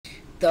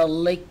The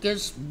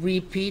Lakers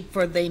repeat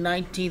for their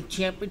 19th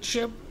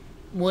championship,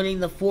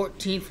 winning the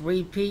 14th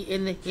repeat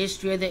in the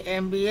history of the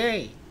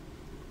NBA.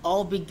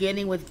 All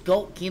beginning with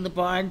GOAT King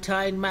LeBron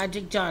tying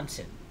Magic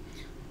Johnson.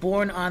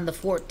 Born on the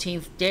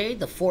 14th day,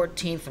 the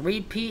 14th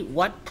repeat.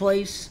 What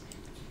place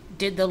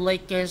did the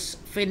Lakers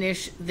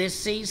finish this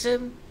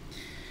season?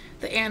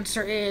 The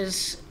answer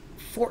is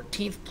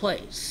 14th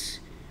place.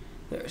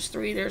 There's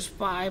 3, there's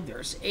 5,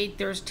 there's 8,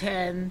 there's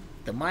 10.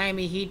 The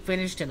Miami Heat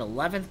finished in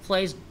 11th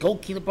place.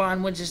 GOAT King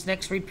LeBron wins his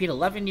next repeat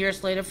 11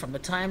 years later from the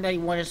time that he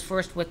won his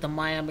first with the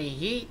Miami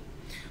Heat.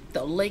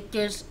 The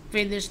Lakers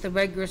finished the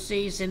regular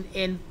season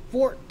in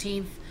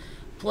 14th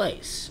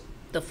place.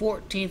 The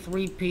 14th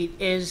repeat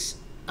is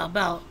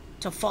about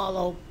to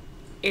follow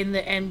in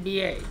the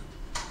NBA.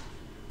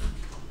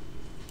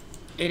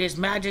 It is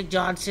Magic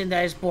Johnson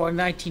that is born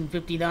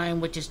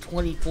 1959, which is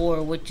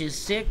 24, which is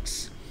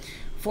 6.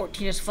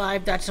 14 is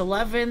 5, that's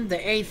 11. The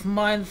 8th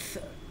month,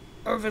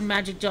 Irvin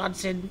Magic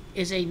Johnson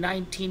is a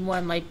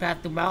 19-1 life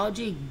path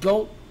numerology.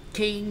 GOAT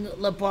King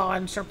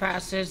LeBron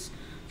surpasses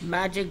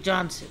Magic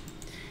Johnson.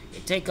 You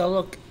take a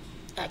look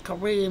at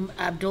Kareem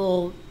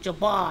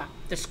Abdul-Jabbar,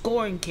 the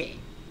scoring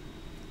king,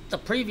 the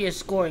previous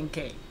scoring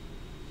king.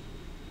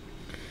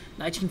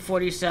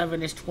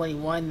 1947 is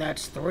 21,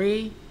 that's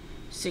 3.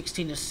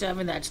 16 is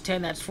 7, that's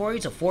 10, that's 4.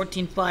 He's a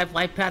 14-5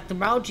 life path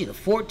numerology. The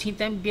 14th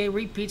NBA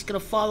repeat's going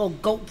to follow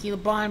GOAT King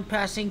LeBron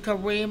passing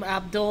Kareem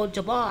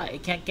Abdul-Jabbar.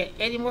 It can't get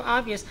any more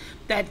obvious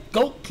that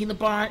GOAT King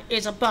LeBron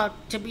is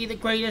about to be the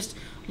greatest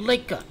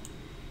Laker.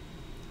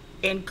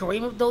 And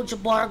Kareem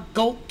Abdul-Jabbar,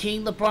 GOAT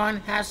King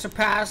LeBron has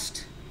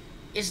surpassed,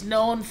 is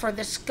known for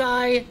the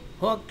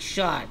skyhook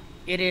shot.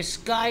 It is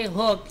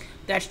skyhook.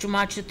 That's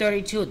Gematria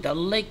 32. The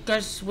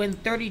Lakers win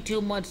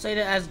 32 months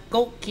later as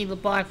GOAT King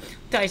LeBron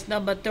ties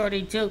number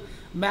 32,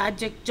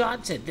 Magic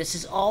Johnson. This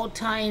is all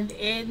tying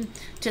in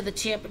to the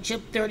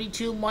championship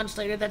 32 months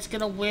later that's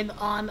going to win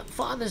on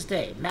Father's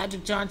Day.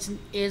 Magic Johnson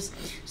is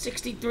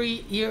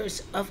 63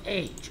 years of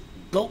age.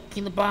 GOAT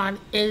King LeBron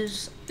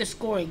is the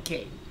scoring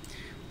king.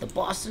 The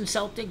Boston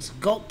Celtics,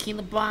 GOAT King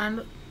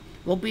LeBron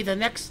will be the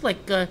next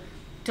Laker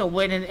to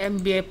win an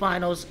NBA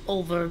Finals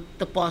over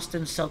the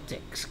Boston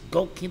Celtics.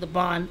 GOAT King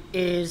LeBron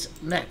is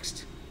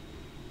next.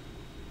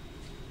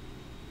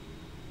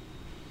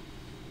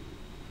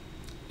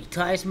 He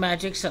ties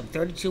Magic some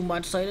 32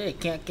 months later. It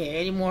can't get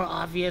any more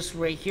obvious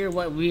right here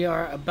what we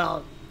are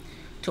about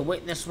to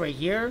witness right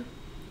here.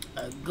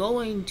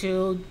 Going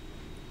to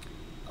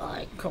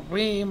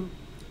Kareem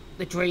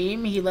the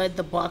Dream. He led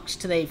the Bucks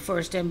to their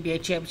first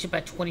NBA championship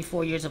at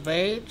 24 years of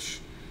age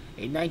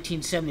in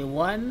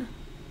 1971.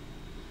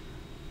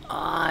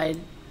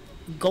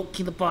 GOAT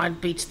King LeBron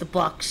beats the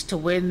Bucks to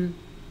win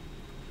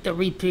the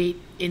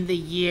repeat in the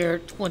year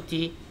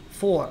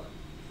 24.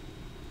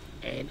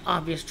 An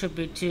obvious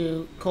tribute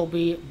to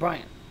Kobe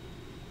Bryant.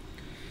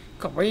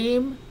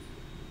 Kareem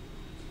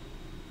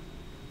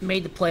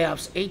made the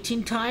playoffs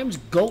 18 times.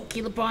 GOAT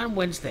King LeBron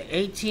wins the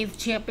 18th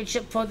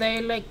championship for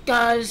the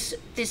Lakers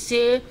this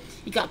year.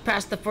 He got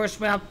past the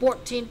first round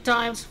 14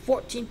 times.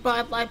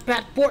 14-5 life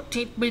path,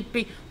 14th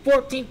repeat,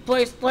 14th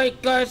place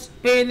Lakers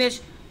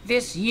finish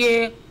this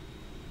year.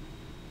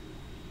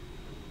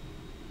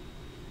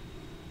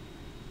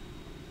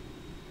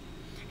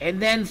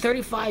 And then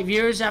 35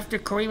 years after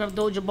Kareem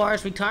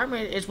Abdul-Jabbar's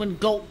retirement is when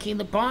GOAT King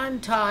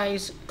LeBron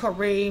ties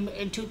Kareem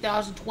in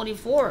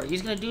 2024.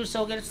 He's going to do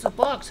so against the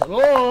Bucks.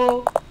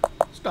 Hello?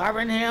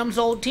 Starving Ham's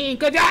old team.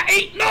 Because I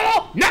ain't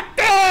no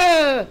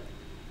nothing.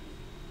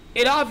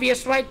 It's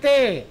obvious right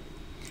there.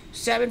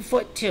 7'2",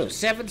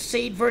 7th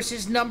seed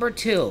versus number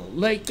 2.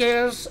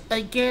 Lakers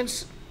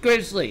against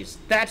Grizzlies.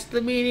 That's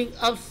the meaning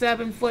of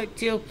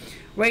 7'2"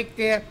 right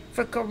there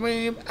for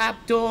Kareem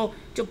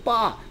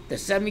Abdul-Jabbar. The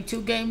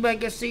 72-game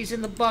regular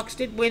season, the Bucks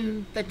did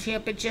win the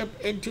championship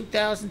in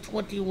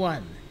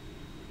 2021.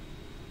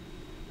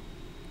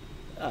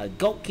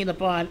 GOAT King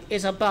LeBron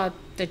is about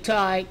to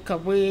tie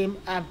Kareem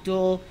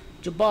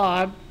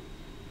Abdul-Jabbar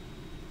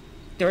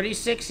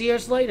 36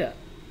 years later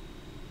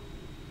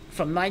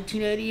from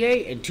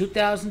 1988 and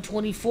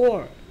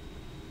 2024.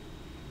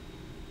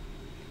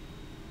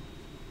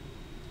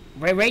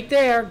 Right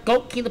there,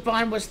 GOAT King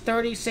LeBron was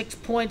 36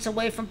 points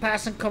away from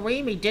passing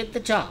Kareem. He did the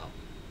job.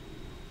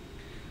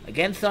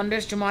 Again,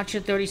 Thunder's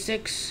Gematria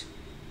 36.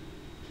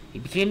 He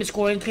became the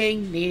scoring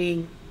king,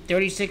 needing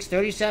 36,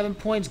 37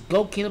 points.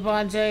 GOAT King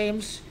LeBron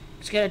James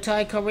is going to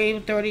tie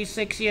Kareem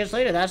 36 years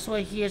later. That's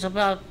what he is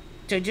about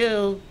to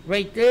do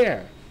right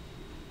there.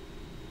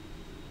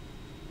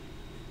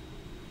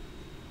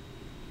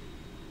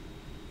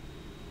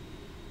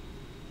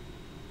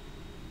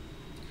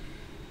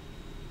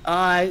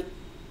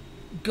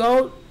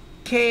 GOAT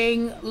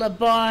King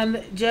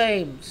LeBron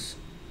James.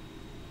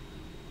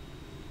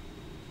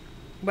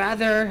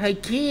 Rather,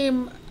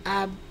 Hakeem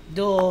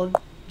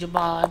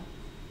Abdul-Jabbar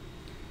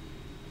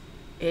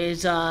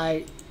is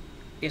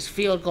his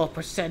field goal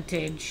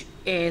percentage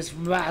is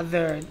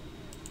rather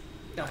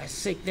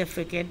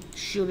significant,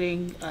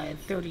 shooting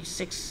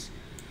 36,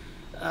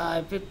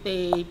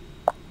 50,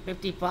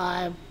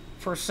 55,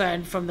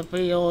 from the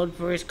field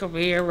for his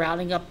career,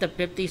 rounding up to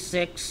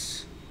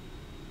 56.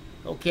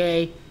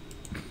 Okay.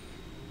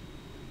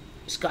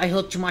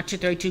 Skyhook, Jumanji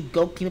 32,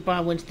 GOAT King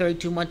LeBron wins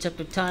 32 months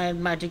after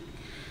time. Magic,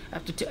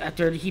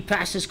 after he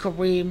passes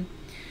Kareem.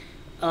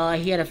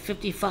 He had a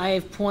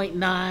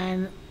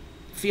 55.9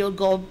 field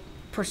goal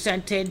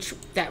percentage.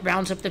 That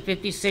rounds up to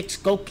 56.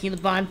 GOAT King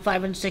LeBron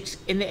 5-6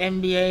 in the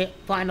NBA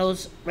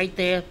Finals right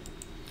there.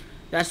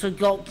 That's what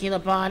GOAT King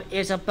LeBron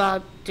is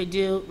about to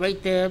do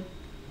right there.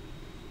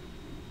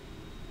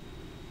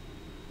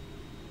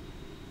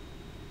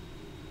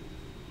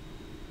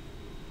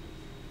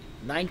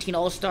 $19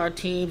 All-Star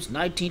teams,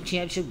 19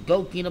 championship,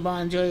 GOAT King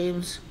LeBron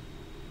James.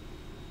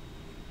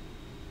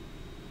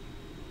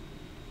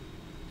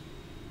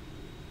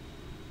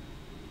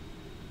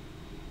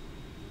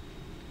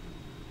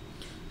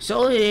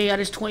 So he had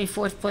his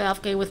 24th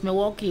playoff game with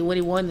Milwaukee when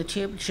he won the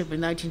championship in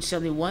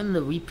 1971,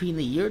 the repeat in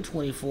the year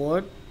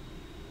 24.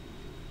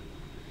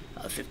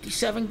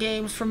 57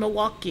 games for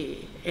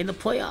Milwaukee in the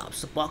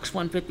playoffs. The Bucks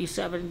won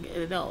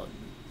 57. No,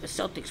 the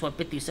Celtics won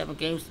 57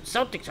 games. The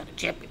Celtics are the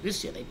champion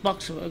this year. The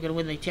Bucks are going to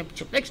win the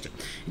championship next year.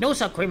 You notice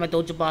how Kareem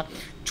Abdul-Jabbar,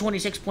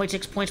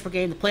 26.6 points per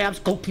game in the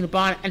playoffs. GOAT King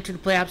LeBron entered the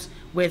playoffs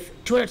with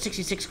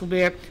 266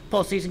 career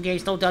postseason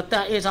games. No doubt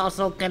that is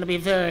also going to be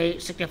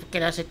very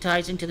significant as it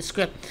ties into the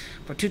script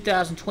for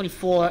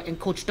 2024 and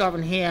Coach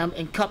Darvin Ham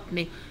and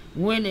company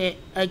win it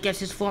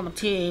against his former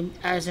team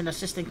as an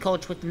assistant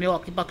coach with the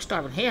Milwaukee Bucks.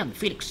 Darvin Ham, the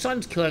Phoenix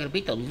Suns killer, going to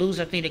beat the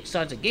loser Phoenix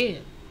Suns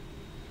again.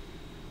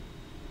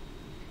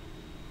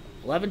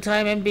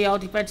 11-time NBA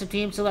All-Defensive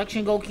Team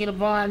selection. GOAT King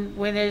LeBron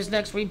win his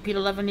next repeat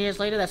 11 years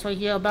later. That's what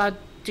he's about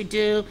to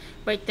do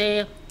right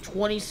there.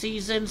 20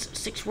 seasons,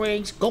 6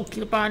 rings. GOAT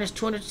King LeBron, his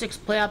 206th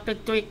playoff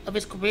victory of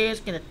his career, is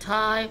going to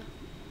tie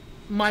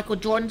Michael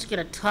Jordan's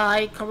going to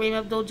tie Kareem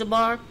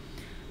Abdul-Jabbar.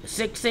 The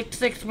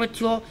 666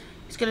 ritual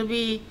is going to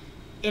be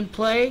in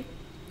play.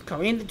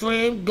 Kareem the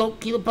Dream,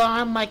 GOAT King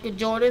LeBron, Michael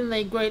Jordan,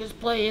 the greatest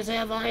players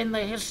ever in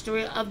the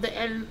history of the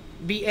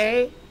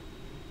NBA.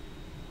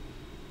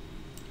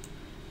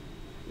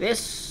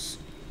 This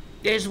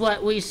is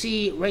what we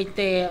see right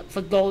there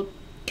for GOAT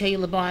King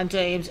LeBron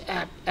James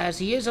as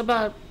he is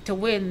about to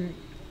win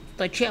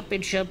the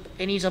championship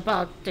and he's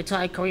about to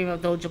tie Kareem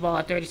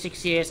Abdul-Jabbar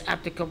 36 years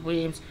after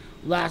Kareem's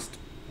last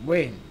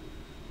ring.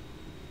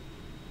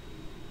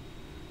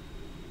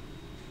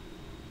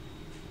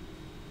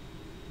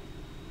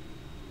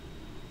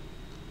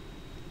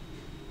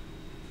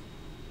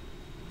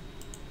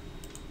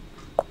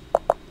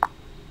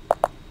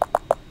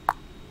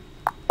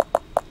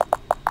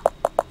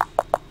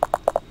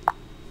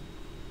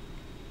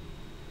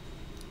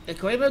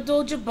 Kareem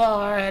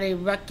Abdul-Jabbar had a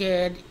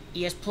record.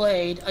 He has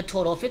played a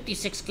total of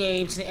 56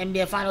 games in the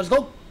NBA Finals.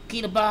 GOAT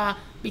King LeBron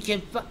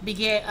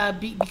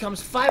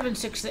becomes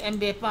 5-6 in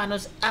the NBA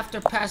Finals after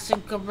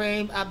passing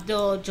Kareem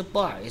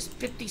Abdul-Jabbar. It's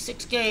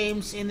 56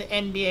 games in the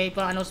NBA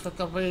Finals for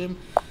Kareem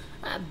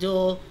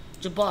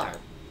Abdul-Jabbar.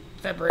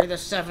 February the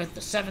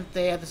 7th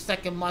day of the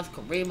second month.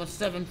 Kareem was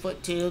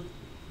 7'2".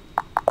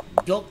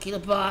 GOAT King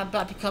LeBron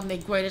about to become the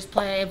greatest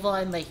player ever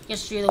in the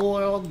history of the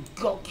world.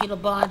 GOAT King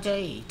LeBron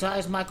James. He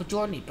ties Michael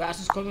Jordan. He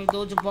passes Kareem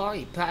Abdul-Jabbar.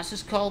 He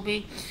passes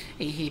Kobe.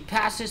 He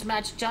passes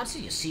Magic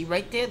Johnson. You see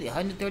right there the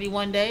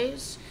 131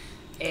 days.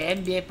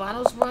 NBA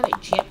Finals run, a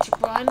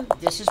championship run.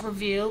 This is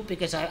review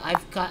because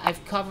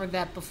I've covered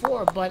that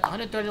before. But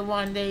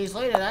 131 days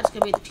later, that's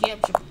going to be the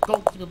championship of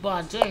GOAT King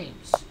LeBron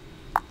James.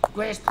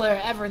 Greatest player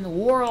ever in the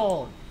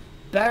world.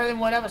 Better than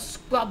whatever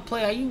scrub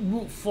player you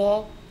root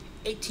for.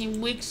 18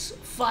 weeks,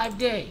 5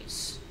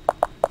 days.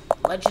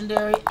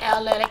 Legendary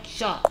athletic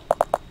shot.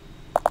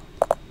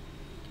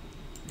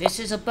 This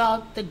is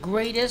about the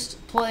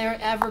greatest player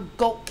ever,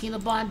 GOAT King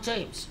LeBron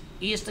James.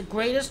 He is the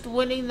greatest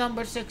winning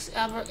number 6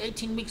 ever,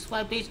 18 weeks,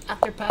 5 days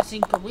after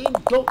passing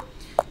Kareem. GOAT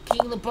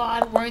King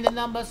LeBron wearing the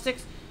number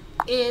 6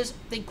 is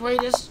the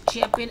greatest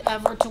champion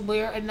ever to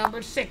wear a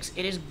number 6.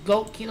 It is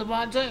GOAT King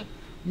LeBron James.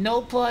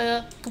 No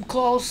player come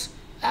close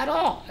at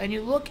all. And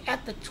you look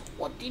at the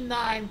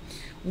 29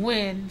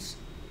 wins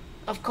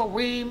of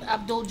Kareem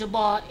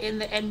Abdul-Jabbar in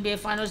the NBA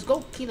Finals.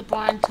 GOAT King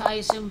LeBron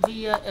ties him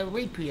via a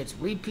repeat. It's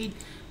repeat.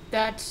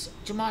 That's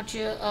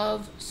Jumanji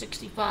of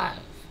 65.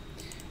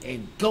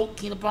 And GOAT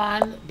King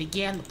LeBron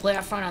began the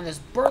playoff run on his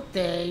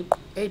birthday,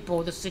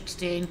 April the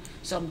 16th.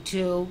 Some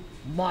 2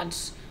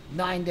 months,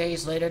 9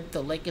 days later,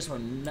 the Lakers were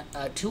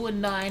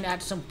 2-9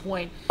 at some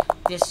point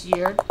this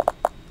year.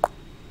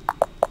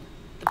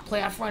 The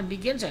playoff run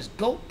begins as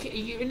GOAT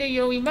King.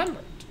 You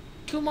remember,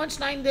 2 months,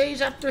 9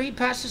 days after he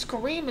passes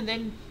Kareem, and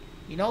then,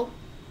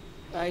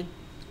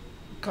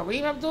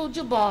 Kareem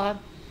Abdul-Jabbar,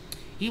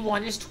 he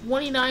won his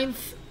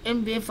 29th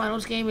NBA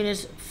Finals game in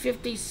his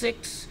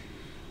 56th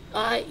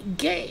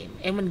game.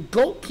 And when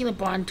GOAT King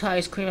LeBron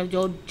ties Kareem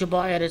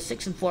Abdul-Jabbar at a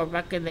 6-4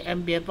 record in the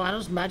NBA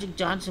Finals, Magic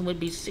Johnson would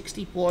be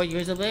 64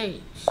 years of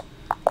age.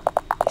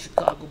 The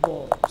Chicago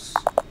Bulls.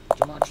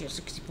 Jumanji at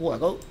 64.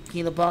 GOAT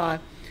King LeBron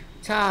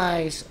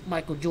ties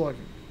Michael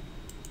Jordan.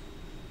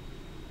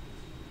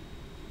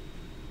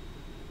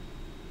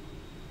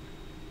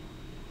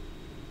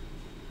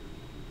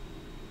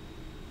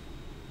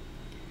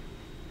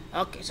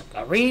 Okay, so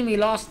Kareem, he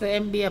lost the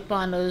NBA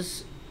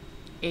Finals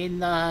in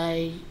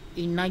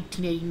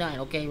 1989.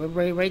 Okay,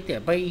 right there.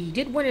 But he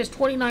did win his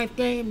 29th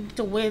game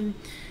to win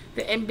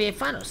the NBA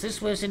Finals. This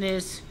was in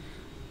his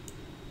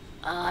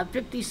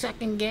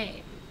 52nd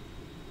game.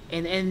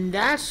 And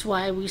that's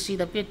why we see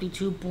the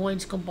 52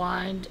 points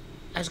combined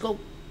as GOAT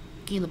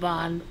King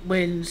LeBron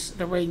wins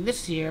the ring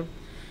this year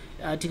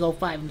to go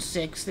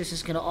 5-6. This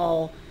is going to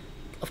all,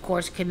 of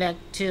course,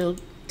 connect to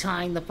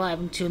tying the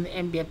 5-2 in the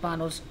NBA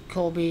Finals,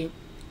 Kobe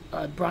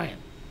Bryant.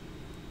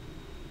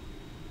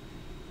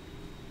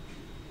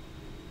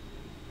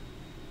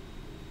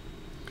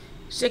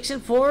 Six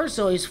and 4,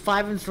 so he's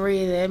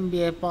 5-3 in the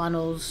NBA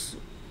Finals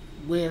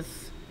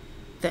with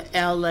the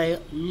LA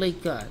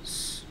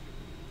Lakers.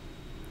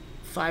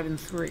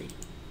 5-3.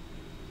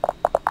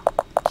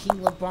 King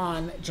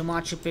LeBron,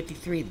 Gematria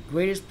 53, the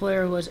greatest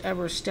player who has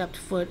ever stepped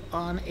foot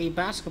on a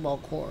basketball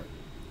court.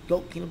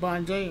 GOAT King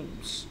LeBron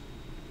James.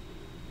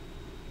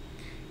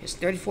 His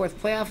 34th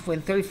playoff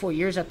win 34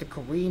 years after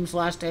Kareem's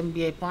last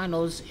NBA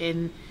Finals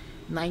in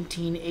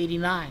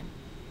 1989.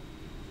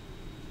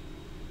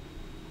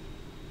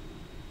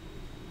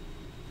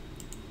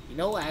 You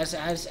know, as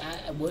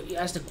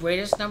the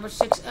greatest number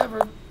 6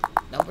 ever,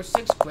 number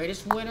 6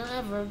 greatest winner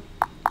ever,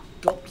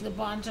 GOAT King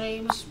LeBron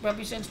James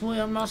represents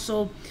William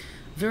Russell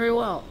very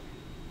well.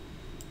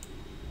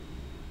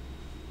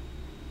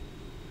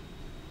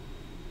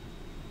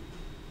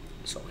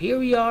 So here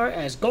we are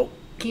as GOAT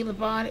King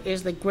LeBron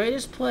is the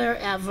greatest player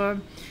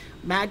ever.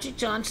 Magic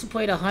Johnson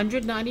played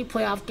 190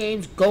 playoff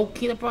games. GOAT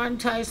King LeBron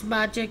ties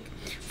Magic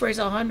for his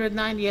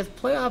 190th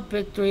playoff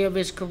victory of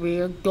his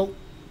career. GOAT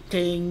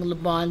King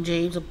LeBron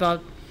James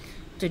about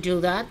to do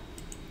that.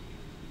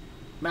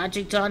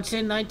 Magic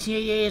Johnson,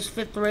 1988, his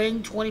 5th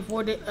ring,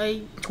 24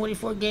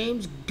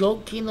 games.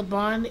 GOAT King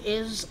LeBron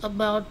is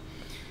about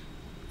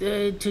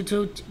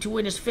to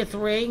win his 5th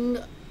ring.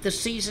 The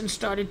season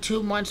started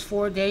 2 months,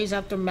 4 days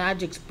after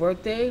Magic's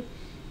birthday.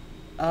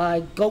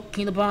 GOAT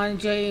King LeBron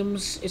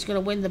James is going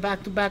to win the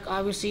back-to-back,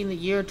 obviously, in the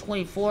year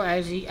 24,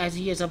 as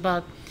he is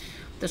about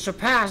to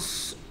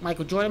surpass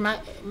Michael Jordan.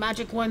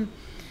 Magic won.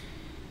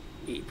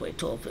 He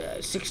played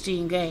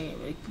 16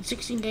 games.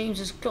 16 games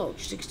as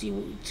coach.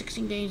 16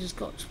 games as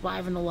coach.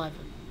 5-11.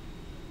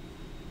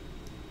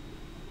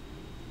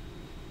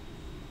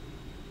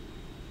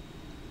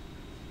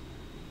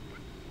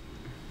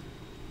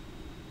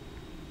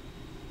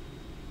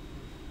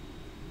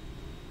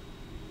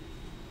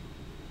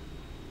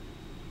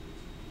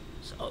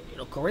 So, you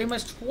know, Kareem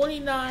is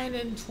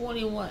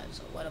 29-21.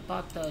 So what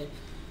about the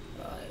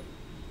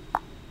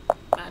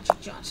Magic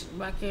Johnson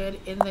record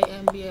in the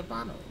NBA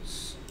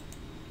Finals?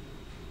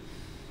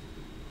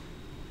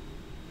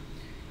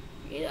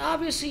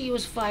 Obviously, he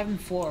was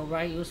 5-4,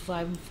 right? He was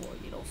 5-4.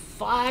 You know,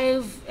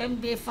 5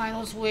 NBA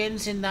Finals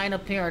wins in 9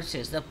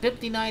 appearances. The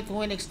 59th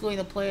win, excluding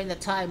the player in the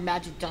tie,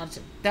 Magic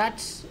Johnson.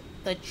 That's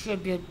the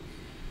tribute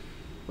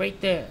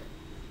right there.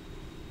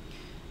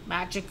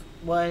 Magic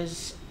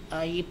was,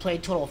 he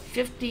played total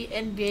 50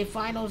 NBA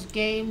Finals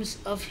games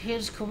of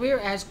his career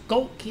as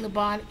GOAT King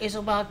LeBron is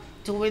about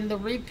to win the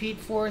repeat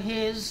for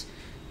his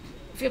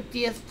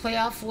 50th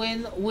playoff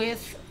win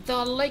with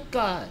the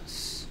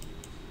Lakers.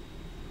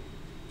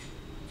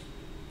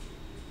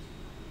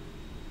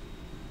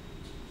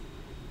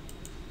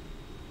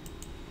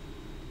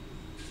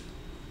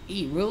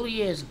 He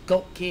really is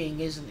GOAT King,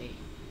 isn't he?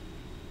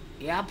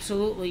 He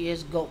absolutely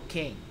is GOAT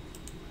King.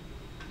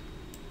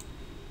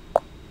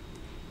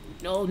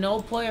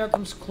 No player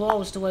comes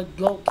close to what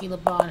GOAT King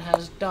LeBron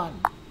has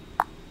done.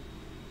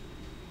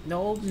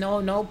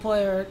 No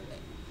player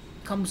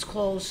comes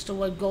close to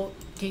what GOAT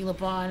King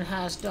LeBron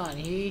has done.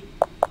 He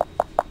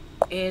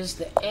is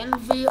the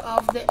envy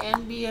of the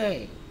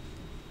NBA.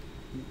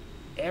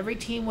 Every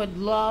team would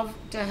love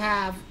to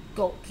have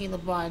GOAT King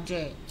LeBron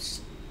James.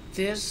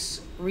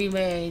 This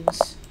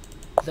remains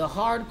the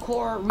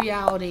hardcore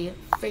reality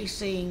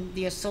facing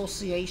the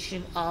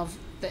association of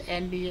the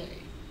NBA.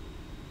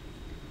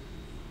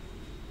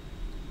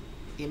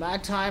 The amount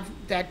of time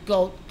that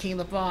GOAT King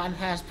LeBron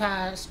has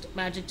passed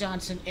Magic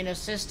Johnson in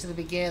assists to the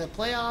beginning of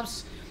the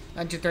playoffs,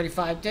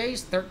 135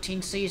 days,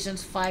 13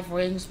 seasons, 5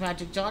 rings.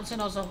 Magic Johnson,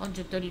 also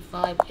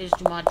 135 is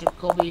Gematria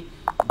Kobe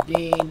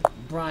Bean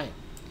Bryant.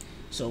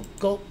 So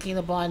GOAT King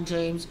LeBron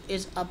James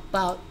is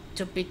about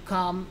to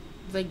become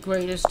the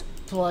greatest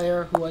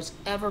player who has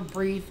ever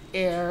breathed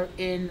air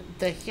in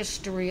the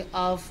history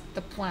of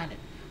the planet.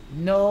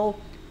 No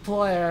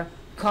player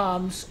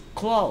comes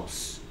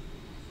close.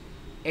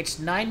 It's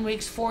 9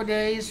 weeks, 4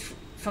 days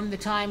from the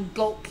time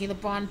GOAT King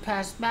LeBron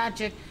passed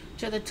Magic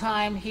to the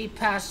time he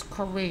passed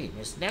Kareem.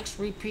 His next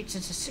repeat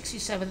since the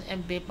 67th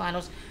NBA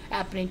Finals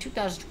happening in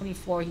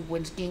 2024. He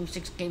wins Game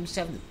 6, Game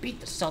 7 to beat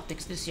the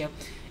Celtics this year.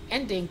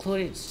 And they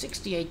included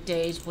 68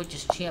 days, which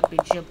is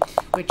championship,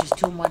 which is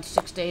 2 months,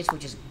 6 days,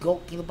 which is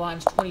GOAT King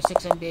LeBron's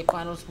 26th NBA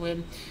Finals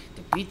win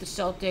to beat the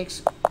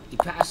Celtics. He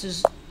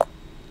passes,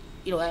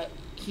 you know,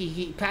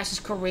 he passes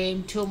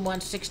Kareem 2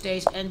 months, 6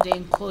 days, and they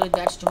included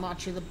that's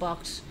Gematria the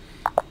Bucks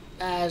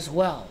as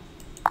well.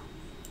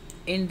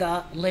 in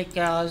the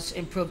Lakers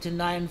improved to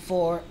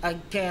 9-4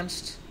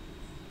 against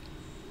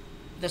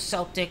the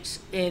Celtics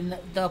in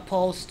the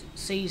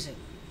postseason.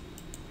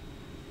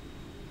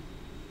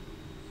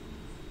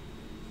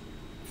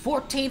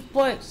 14th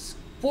place,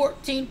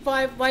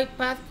 14-5 life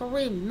path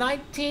Kareem,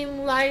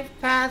 19 life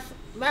path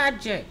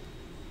Magic.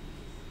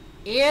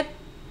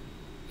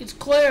 It's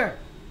clear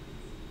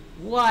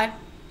what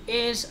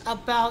is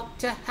about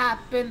to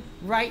happen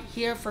right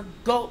here for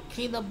GOAT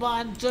King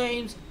LeBron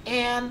James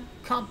and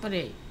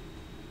company.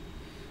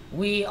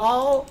 We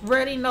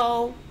already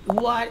know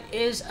what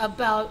is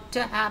about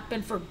to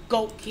happen for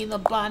GOAT King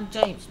LeBron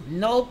James.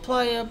 No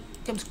player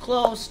comes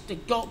close to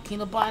GOAT King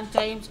LeBron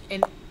James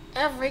in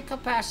every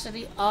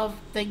capacity of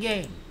the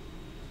game.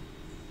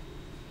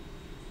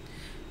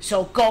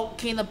 So GOAT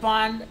King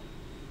LeBron,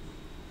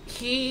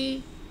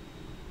 he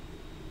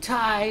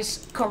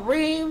ties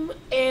Kareem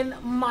and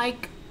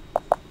Mike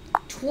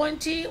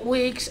 20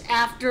 weeks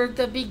after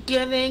the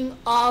beginning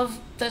of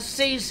the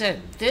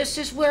season. This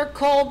is where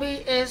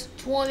Kobe is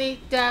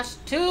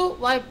 20-2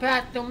 life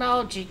path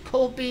numerology.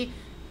 Kobe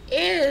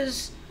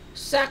is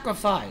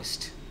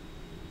sacrificed.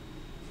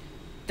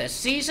 The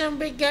season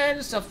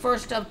begins, the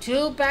first of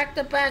two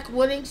back-to-back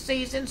winning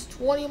seasons.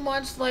 20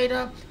 months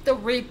later, the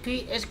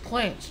repeat is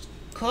clinched.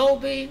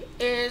 Kobe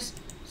is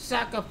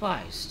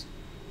sacrificed.